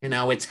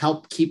 it's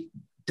helped keep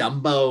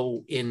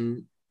Dumbo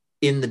in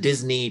the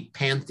Disney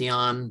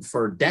pantheon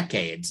for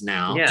decades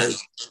now.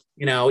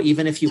 Yeah.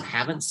 Even if you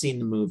haven't seen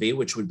the movie,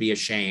 which would be a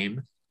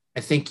shame, I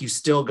think you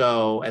still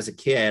go as a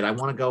kid, I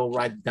want to go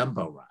ride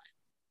Dumbo ride.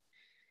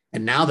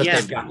 And now that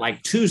they've got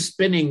like 2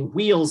 spinning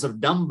wheels of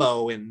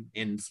Dumbo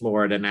in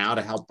Florida now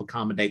to help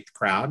accommodate the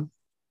crowd,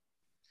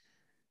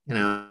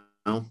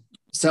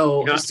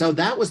 so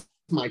that was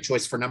my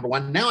choice for number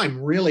 1. Now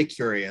I'm really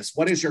curious.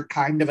 What is your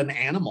kind of an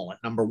animal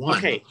at number 1?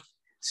 Okay.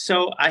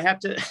 So I have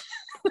to,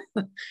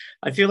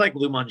 I feel like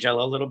Lou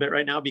Mangello a little bit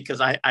right now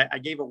because I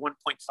gave a 1.5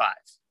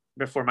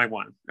 before my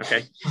 1.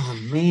 Okay. Oh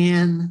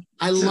man,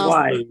 I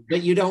love Lou,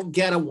 but you don't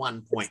get a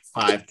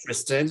 1.5,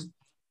 Tristan.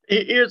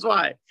 Here's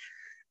why.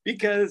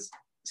 Because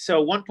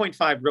So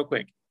 1.5, real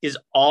quick, is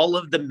all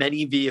of the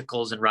many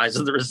vehicles in Rise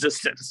of the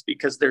Resistance,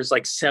 because there's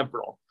like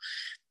several.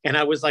 And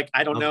I was like,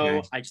 I don't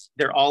know.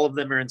 They're all of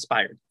them are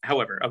inspired.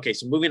 However, okay,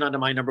 so moving on to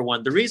my number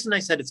one. The reason I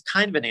said it's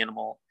kind of an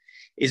animal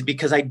is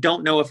because I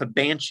don't know if a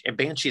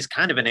banshee is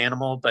kind of an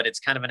animal, but it's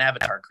kind of an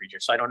avatar creature.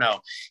 So I don't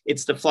know.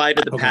 It's the Flight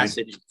of the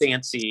Passage,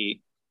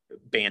 Banshee.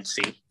 Man,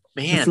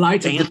 the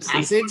Flight of the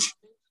Passage?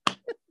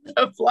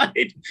 The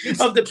Flight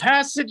of the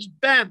Passage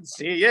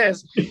Banshee,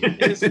 yes.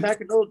 Yes, back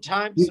in old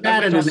times. You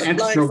added an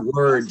extra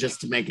word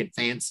just to make it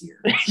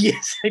fancier.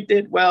 Yes, I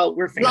did. Well,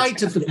 we're fancy.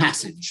 Flight of the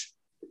Passage.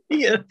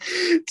 Yeah.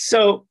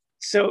 So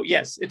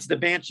yes, it's the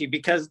Banshee,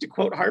 because to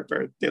quote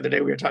Harper the other day,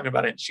 we were talking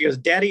about it. She goes,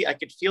 "Daddy, I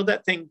could feel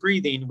that thing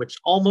breathing, which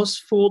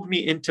almost fooled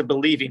me into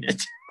believing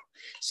it."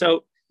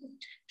 So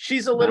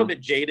she's a little bit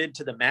jaded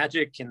to the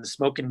magic and the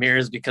smoke and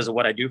mirrors because of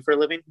what I do for a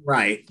living.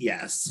 Right.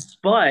 Yes.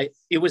 But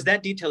it was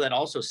that detail that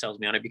also sells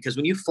me on it, because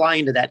when you fly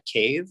into that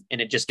cave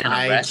and it just kind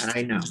of rests,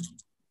 I know.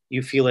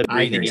 You feel it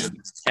breathing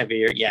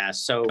heavier. Yeah.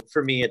 So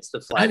for me, it's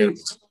the flight of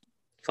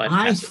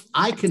passage.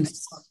 I can.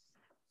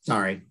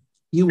 Sorry.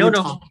 You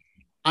no.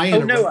 I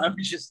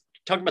was just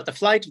talking about the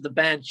Flight of the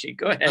Banshee.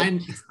 Go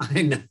ahead.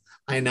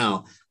 I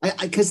know.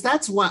 Because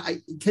that's why.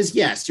 Because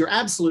yes, you're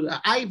absolutely.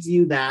 I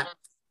view that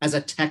as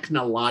a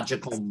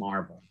technological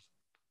marvel.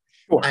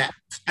 Sure.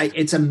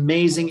 It's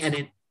amazing,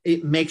 and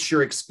it makes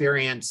your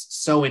experience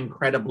so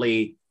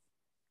incredibly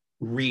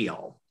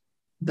real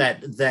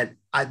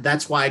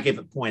that's why I gave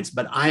it points.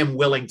 But I am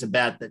willing to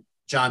bet that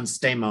John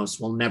Stamos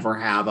will never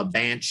have a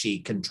Banshee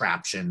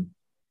contraption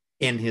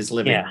in his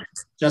living room,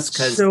 just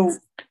because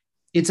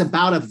it's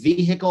about a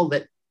vehicle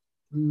that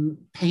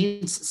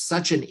paints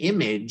such an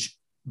image,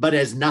 but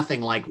as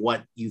nothing like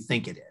what you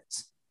think it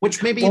is.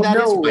 Which maybe is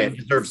why it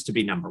deserves to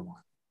be number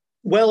one.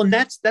 Well, and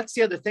that's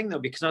the other thing, though,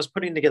 because I was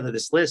putting together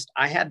this list,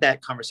 I had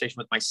that conversation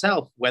with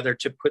myself, whether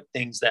to put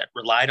things that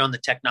relied on the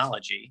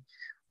technology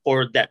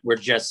or that were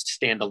just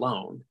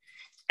standalone.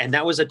 And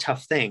that was a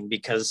tough thing,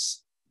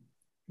 because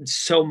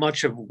so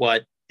much of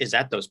what is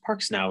at those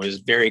parks now is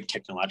very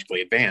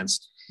technologically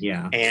advanced.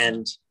 Yeah.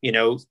 And,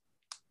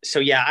 so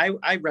yeah,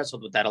 I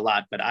wrestled with that a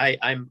lot, but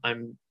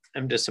I'm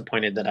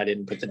disappointed that I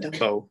didn't put the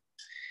Dumbo.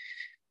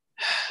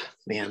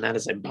 Man, that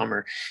is a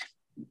bummer.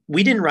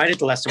 We didn't ride it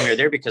the last time we were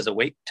there because the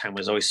wait time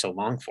was always so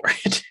long for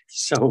it.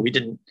 So we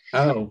didn't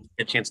get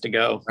a chance to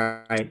go.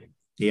 Right.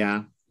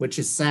 Yeah. Which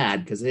is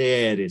sad, because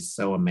it is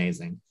so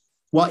amazing.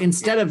 Well,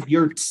 instead of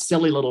your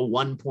silly little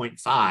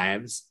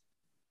 1.5s,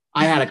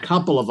 I had a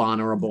couple of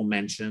honorable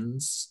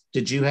mentions.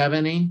 Did you have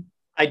any?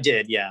 I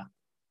did. Yeah.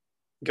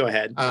 Go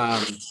ahead.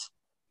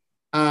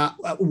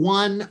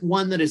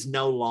 One that is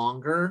no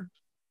longer,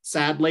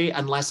 sadly,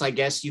 unless I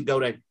guess you go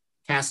to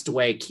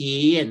Castaway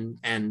Cay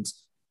and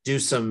do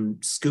some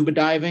scuba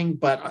diving,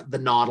 but the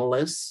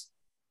Nautilus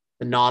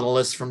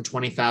from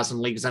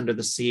 20,000 Leagues Under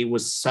the Sea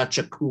was such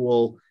a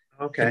cool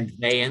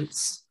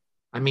conveyance.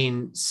 I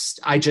mean,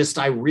 I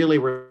really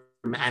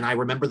and I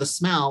remember the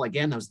smell,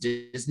 again, those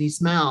Disney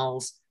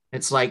smells.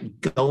 It's like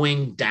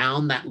going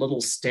down that little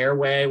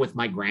stairway with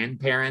my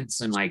grandparents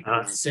and like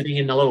sitting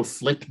in the little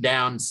flip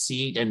down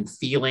seat and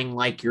feeling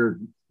like you're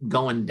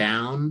going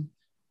down.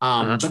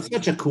 But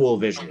such a cool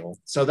visual.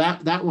 So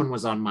that one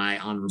was on my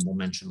honorable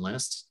mention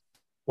list.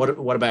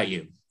 What about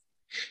you?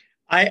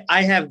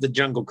 I have the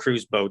Jungle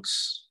Cruise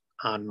boats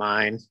on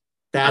mine.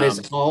 That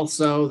is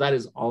also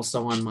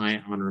on my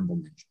honorable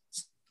mentions.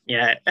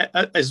 Yeah,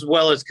 as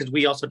well as, because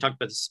we also talked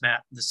about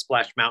the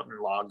Splash Mountain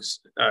logs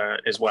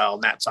as well,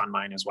 and that's on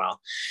mine as well.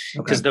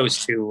 Because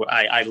those two,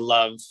 I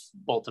love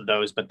both of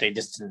those, but they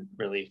just didn't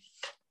really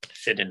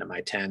fit into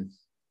my 10.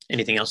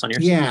 Anything else on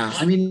yours? Yeah,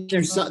 I mean,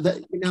 there's the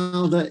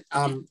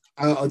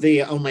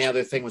only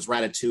other thing was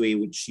Ratatouille,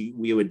 which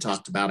we had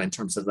talked about in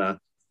terms of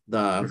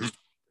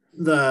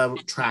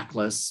the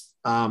trackless.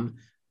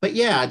 But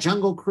yeah,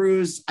 Jungle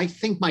Cruise, I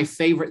think my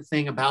favorite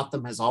thing about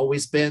them has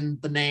always been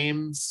the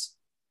names.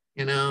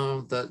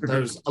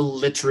 Those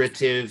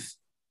alliterative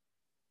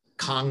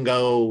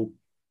Congo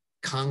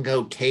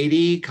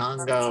Katie,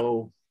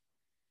 Congo,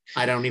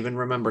 I don't even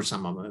remember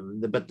some of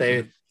them, but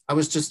I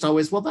was just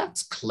always, well,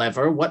 that's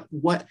clever. What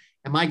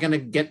am I going to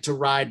get to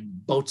ride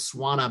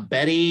Botswana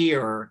Betty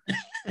or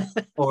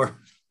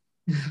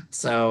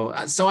so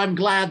I'm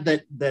glad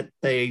that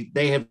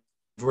they have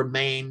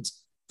remained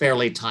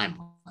fairly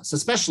timeless,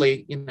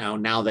 especially,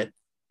 now that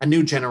a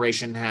new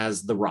generation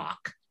has The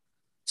Rock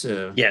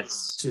to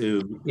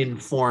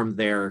inform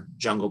their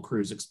Jungle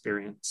Cruise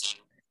experience.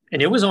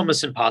 And it was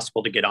almost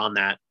impossible to get on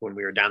that when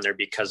we were down there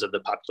because of the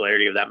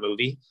popularity of that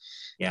movie.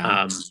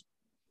 Yeah.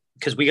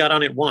 Because we got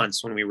on it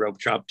once when we rope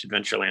dropped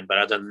Adventureland, but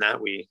other than that,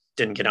 we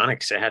didn't get on it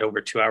because it had over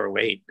a 2-hour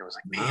wait. And I was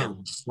like, man.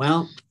 Oh,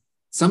 well,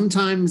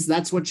 sometimes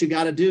that's what you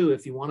got to do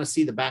if you want to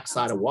see the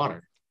backside of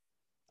water.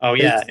 Oh,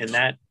 yeah. And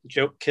that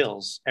joke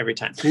kills every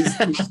time.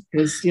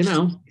 Because,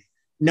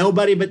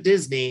 nobody but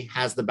Disney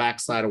has the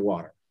backside of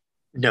water.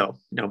 No,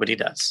 nobody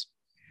does.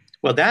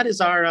 Well, that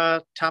is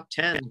our top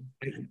 10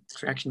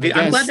 attraction.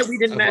 I'm glad that we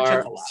didn't match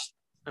up a lot.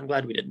 I'm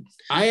glad we didn't.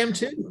 I am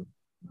too.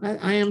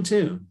 I am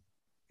too.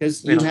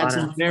 because you had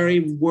some very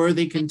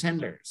worthy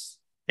contenders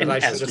that I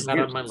should have had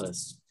on my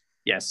list.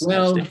 Yes.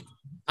 Well,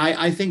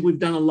 I think we've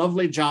done a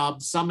lovely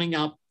job summing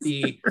up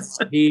the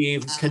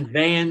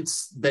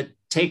conveyance that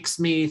takes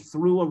me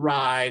through a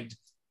ride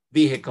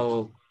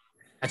vehicle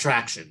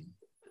attraction.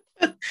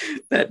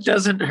 That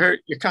doesn't hurt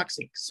your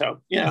coccyx.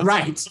 So, yeah.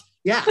 Right.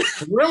 Yeah.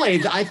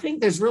 Really, I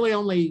think there's really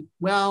only,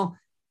 well,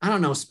 I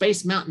don't know,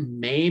 Space Mountain,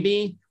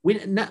 maybe.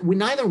 We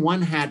neither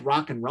one had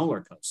Rock and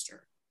Roller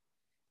Coaster.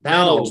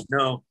 No.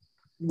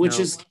 Which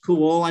is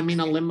cool. I mean,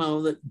 a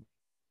limo that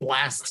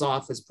blasts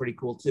off is pretty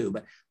cool too.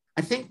 But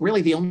I think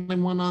really the only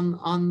one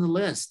on the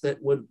list that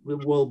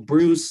will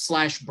bruise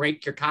 /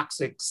 break your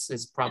coccyx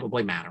is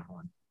probably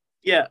Matterhorn.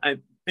 Yeah.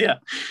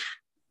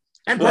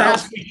 And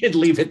perhaps we should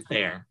leave it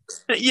there.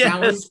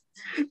 Yes.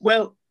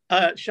 Well,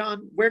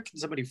 Sean, where can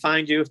somebody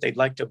find you if they'd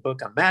like to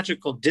book a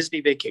magical Disney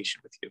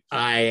vacation with you?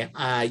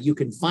 You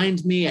can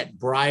find me at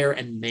Briar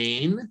and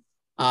Maine.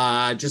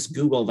 Just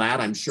Google that.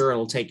 I'm sure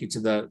it'll take you to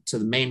the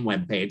main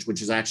webpage,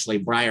 which is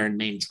actually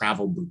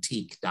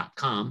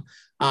briarandmaintravelboutique.com.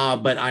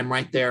 But I'm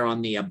right there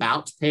on the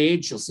About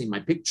page. You'll see my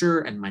picture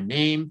and my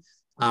name.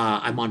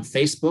 I'm on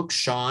Facebook,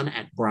 Sean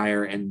at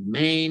Briar and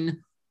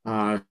Maine.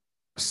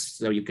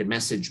 So you can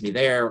message me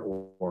there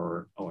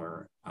or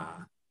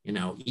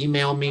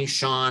email me,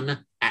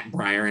 Sean at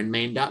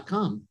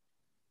briarandmaine.com.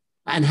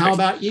 And how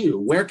about you?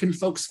 Where can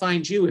folks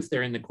find you if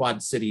they're in the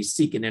Quad Cities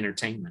seeking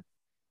entertainment?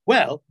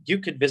 Well, you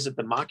could visit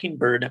the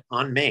Mockingbird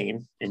on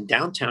Main in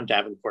downtown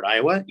Davenport,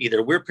 Iowa.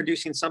 Either we're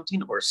producing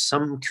something or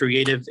some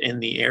creative in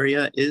the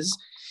area is.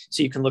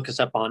 So you can look us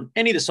up on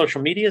any of the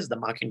social medias, the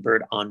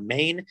Mockingbird on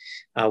Main.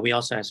 We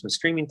also have some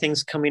streaming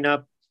things coming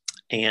up.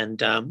 And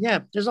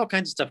there's all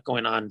kinds of stuff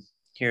going on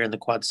here in the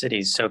Quad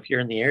Cities. So if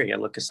you're in the area,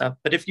 look us up.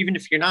 But even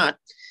if you're not,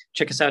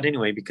 check us out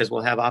anyway, because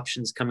we'll have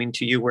options coming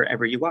to you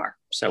wherever you are.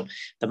 So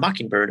the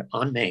Mockingbird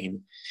on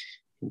Main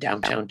in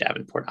downtown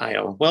Davenport,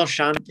 Iowa. Well,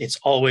 Sean, it's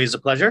always a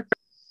pleasure.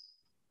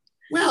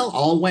 Well,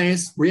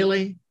 always,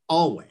 really,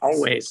 always.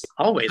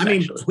 Always, I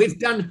mean, we've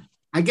done,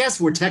 I guess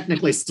we're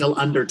technically still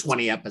under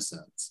 20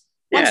 episodes.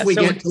 Once we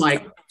get to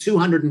like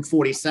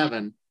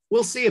 247,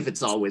 we'll see if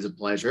it's always a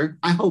pleasure.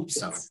 I hope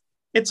so.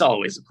 It's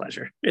always a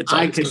pleasure.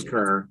 I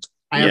concur.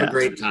 I have a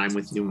great time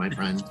with you, my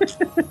friend.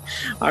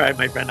 All right,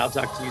 my friend, I'll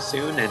talk to you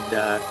soon.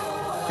 And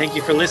thank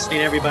you for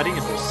listening, everybody.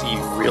 And we'll see you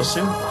real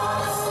soon.